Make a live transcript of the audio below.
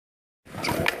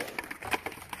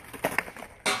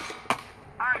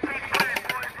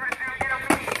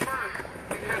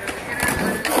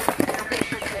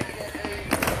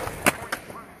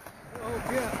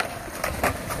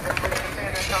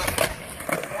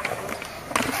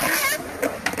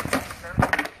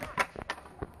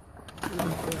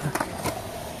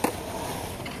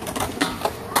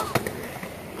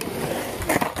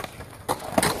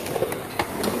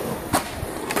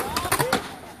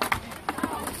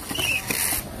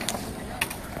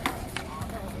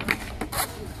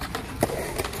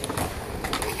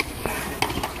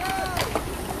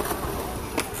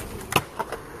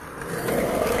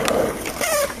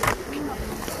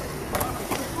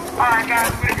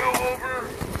go over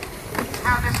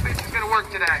how this bitch is going to work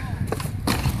today.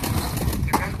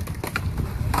 Okay?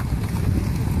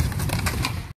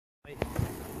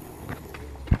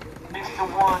 Mr.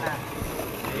 Warner.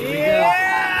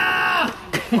 Yeah!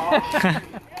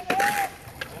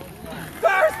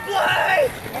 First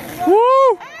place!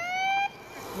 Woo!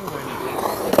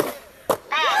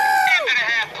 Into the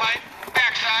half pipe,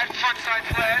 backside, front side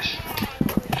flash,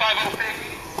 5-0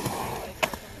 figgy,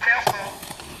 tail slow,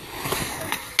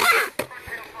 front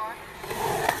tail slide,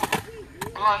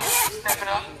 blunt, stepping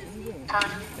up,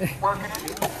 turning, working it,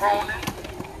 rolling it,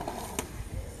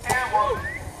 and working it.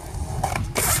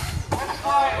 Left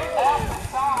slide, off the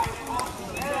side,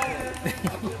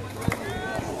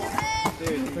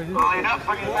 pull it up,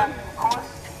 bring it back to the course.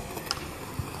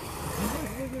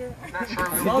 Not sure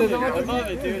we love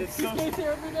it, dude. It's so skates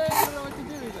here every day. I don't know what to do.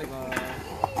 He's like,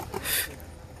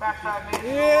 backside maybe.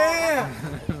 yeah!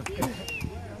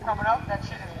 Coming up, that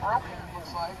shit is broken, it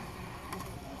looks like.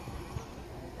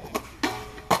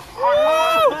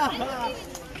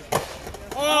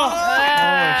 Oh,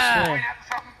 shit.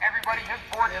 Everybody, his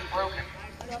board is broken.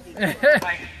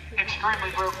 Like,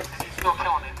 extremely broken, and he's still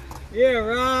killing it. Yeah,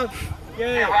 Rob.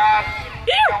 Yeah, Rob.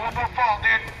 Got one more fall,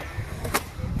 dude.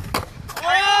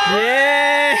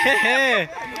 Yeah!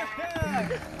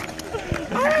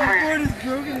 The board is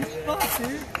broken as fuck,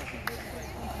 dude.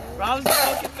 Rob's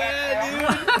fucking bad,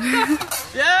 dude.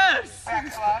 Yes!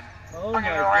 Backslide. Oh Bring my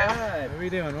it around. god. What are we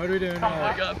doing? What are we doing? Oh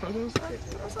my god, Promo side.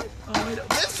 Oh my god.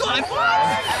 This side!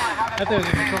 I thought it was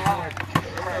a control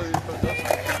board.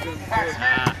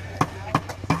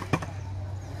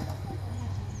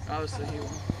 Obviously he won.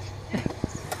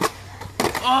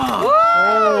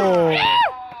 Oh!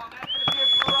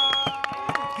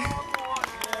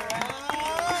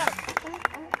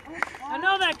 I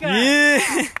know that guy.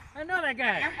 Yeah! I know that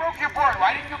guy. You broke your board.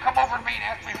 Why didn't you come over to me and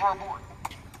ask me for a board?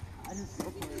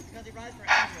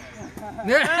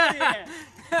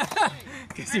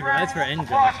 Because he rides for Enjoi.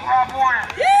 Rob Warner.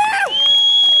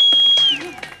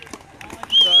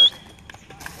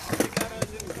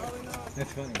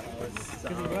 That's funny.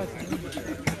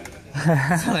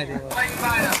 Late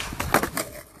lineup.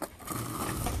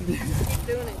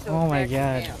 Oh my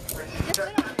god.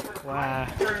 Wow.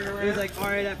 He was like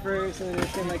alright at first, and then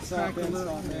it like softened and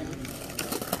stuff, man.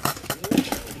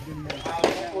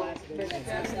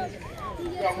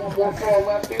 Got one more fall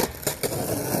left here.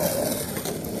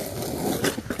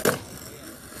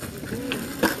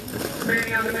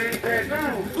 Manny on the main pad.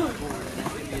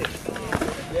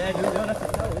 Yeah, dude, no, that's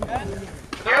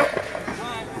Yep.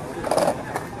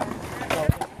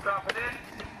 Drop it in.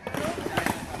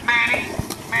 Manny.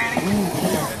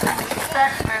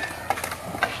 Backspin.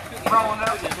 Rolling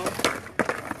up.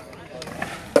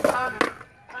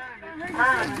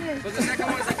 Turning. But the second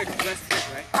one is like a dress stick,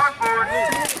 right? Front board.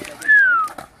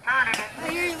 Turning it.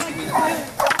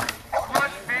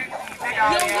 Front big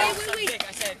out here. Wait.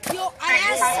 I said, Yo, I Big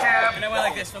asked. tab. and I went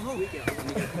like this from who?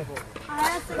 I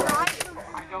asked the guy.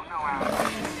 I don't know how.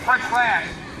 Front slash.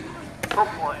 Go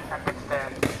for it. That gets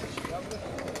dead.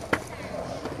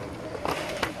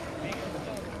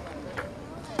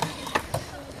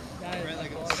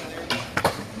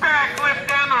 Backflip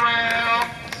down the rail.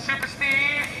 Super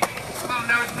Steve. Little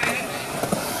nose thing.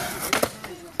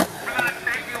 Banana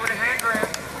safety with a hand grab.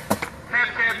 Half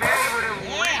cab Manny with a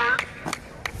revert.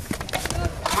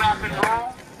 Rock and roll.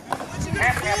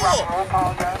 Half cab rock and roll,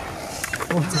 apologize.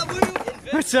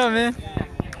 What's up, man? You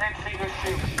can't see this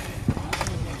shoe.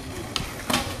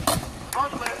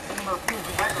 Front lip, or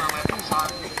regular lip, I'm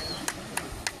sorry.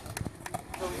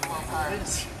 Really well tired.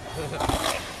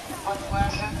 Front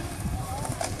flashing.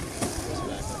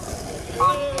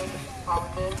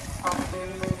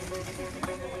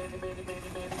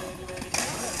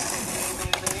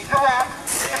 He's a wrap.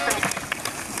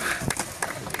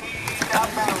 He's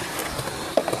outbound.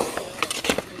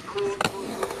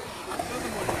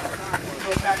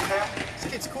 Back there.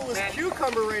 It's cool as a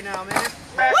cucumber right now, man.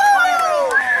 Back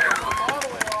all the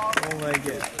way off. Oh my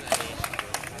god.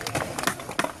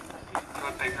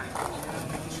 Good bigger.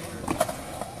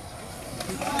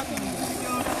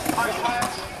 Hard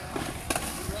flash.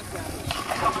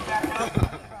 Coming back up.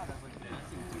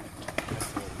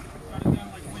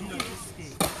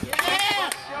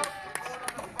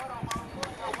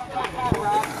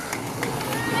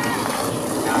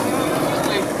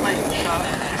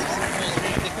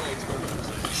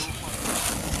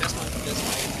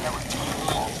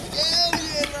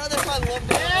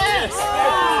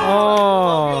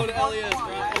 Oh.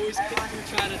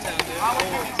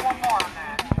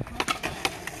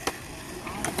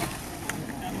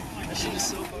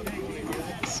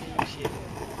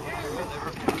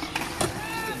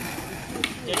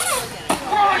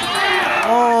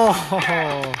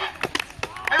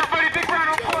 Everybody, big round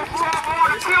of applause for Rob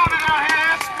Warner killing it out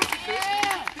here.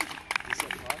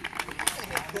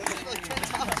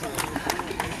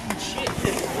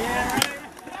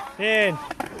 Dude.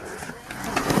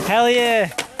 Hell yeah.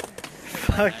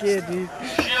 Fuck yeah, dude.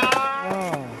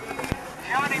 Oh.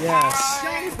 Yes.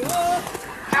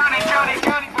 Johnny,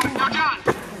 no, John.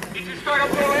 Did you start up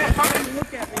there last time?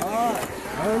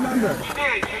 I remember. You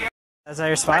did. Is that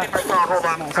your spot? Hold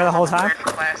on. For the whole time?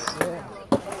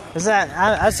 Yeah. Is that?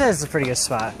 I'd say it's a pretty good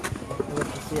spot.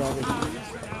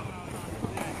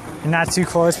 You're not too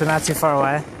close, but not too far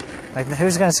away. Like,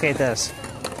 who's gonna skate this?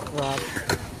 Rob.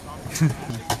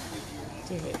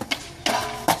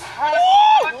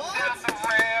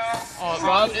 Oh,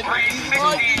 Rob. 360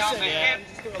 on the hip.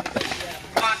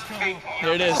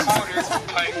 There it is.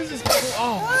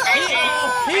 Oh,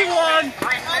 He won!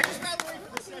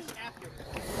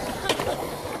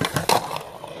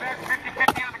 back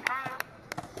 50-50 on the curve.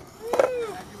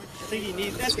 I think he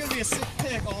needs. That's gonna be a sick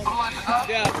pick. On up.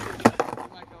 Yeah.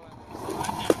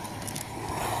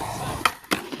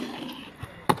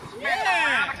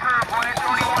 Around the curve, boy. There's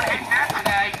only one hitting that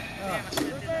today.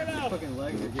 Fucking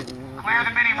legs are getting Clear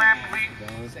the mini ramp, please.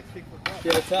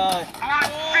 Get a tie. One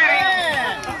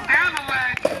spinning. Down the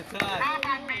leg.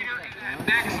 Combo meter is at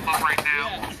maximum right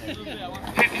now.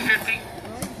 50-50.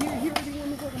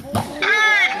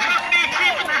 Hey, tough knee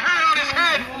keeping the hair on his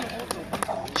head.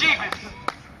 Jeebus.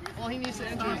 All he needs to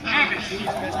enter is Jeebus.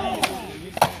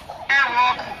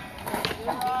 Airwalk.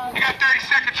 You got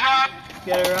 30-second job.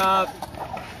 Get her up.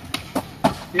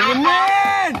 You're Nose the bump.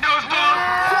 man! Nose bump.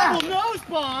 Double nose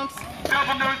bonks!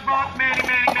 Double nose bump.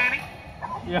 Manny.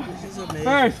 Yeah.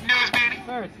 First. Nose Manny.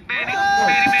 First. Manny.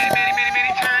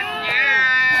 Turn.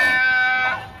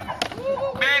 Yeah.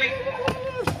 Manny.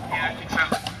 Yeah, I think so.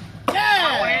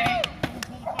 Yeah!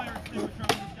 180.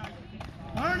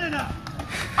 Burn it up!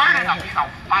 Burn it up. He's on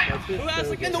fire. Who has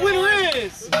to get the winner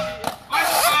is?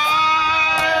 Let's go.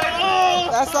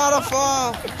 That's not a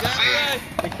fall.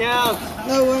 It counts.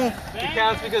 No way. It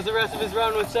counts because the rest of his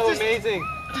run was so amazing.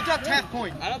 Deduct half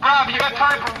point. Rob, you got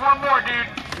time for one more, dude.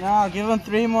 No, give him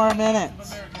 3 more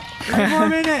minutes. 3 more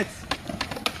minutes.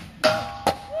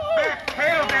 Back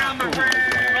tail down the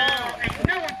rail. Ain't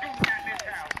no one doing that in this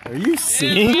house. Are you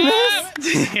seeing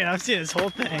this? Dude, I'm seeing this whole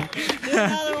thing.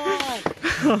 Another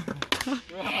one.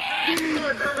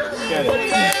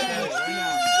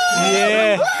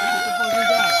 Yeah.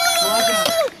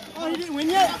 Oh, he didn't win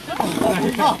yet?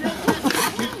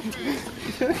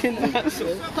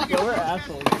 We're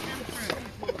assholes.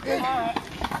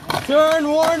 Turn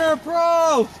Warner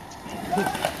Pro!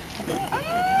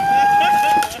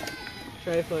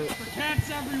 Try flip. Cats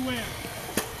everywhere.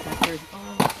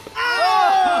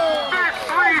 Back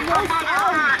three from Mother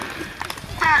Earth.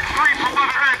 Back three from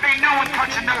Mother Earth. Ain't no one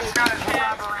touching those guys.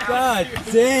 God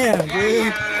damn,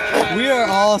 dude. We are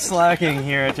all slacking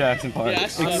here at Jackson Park,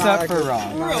 except for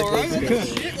Rob. What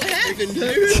happened,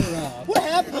 dude? What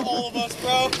happened to all of us,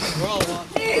 bro? We're all one.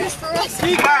 It's for us. Last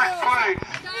place.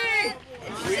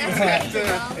 Mr.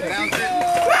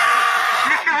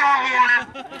 Rob Warner.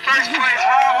 First place,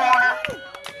 Rob Warner.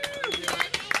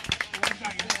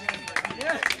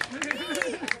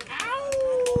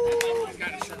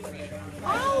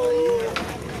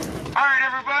 All right,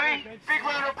 everybody. Big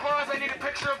round of applause. I need a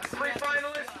picture of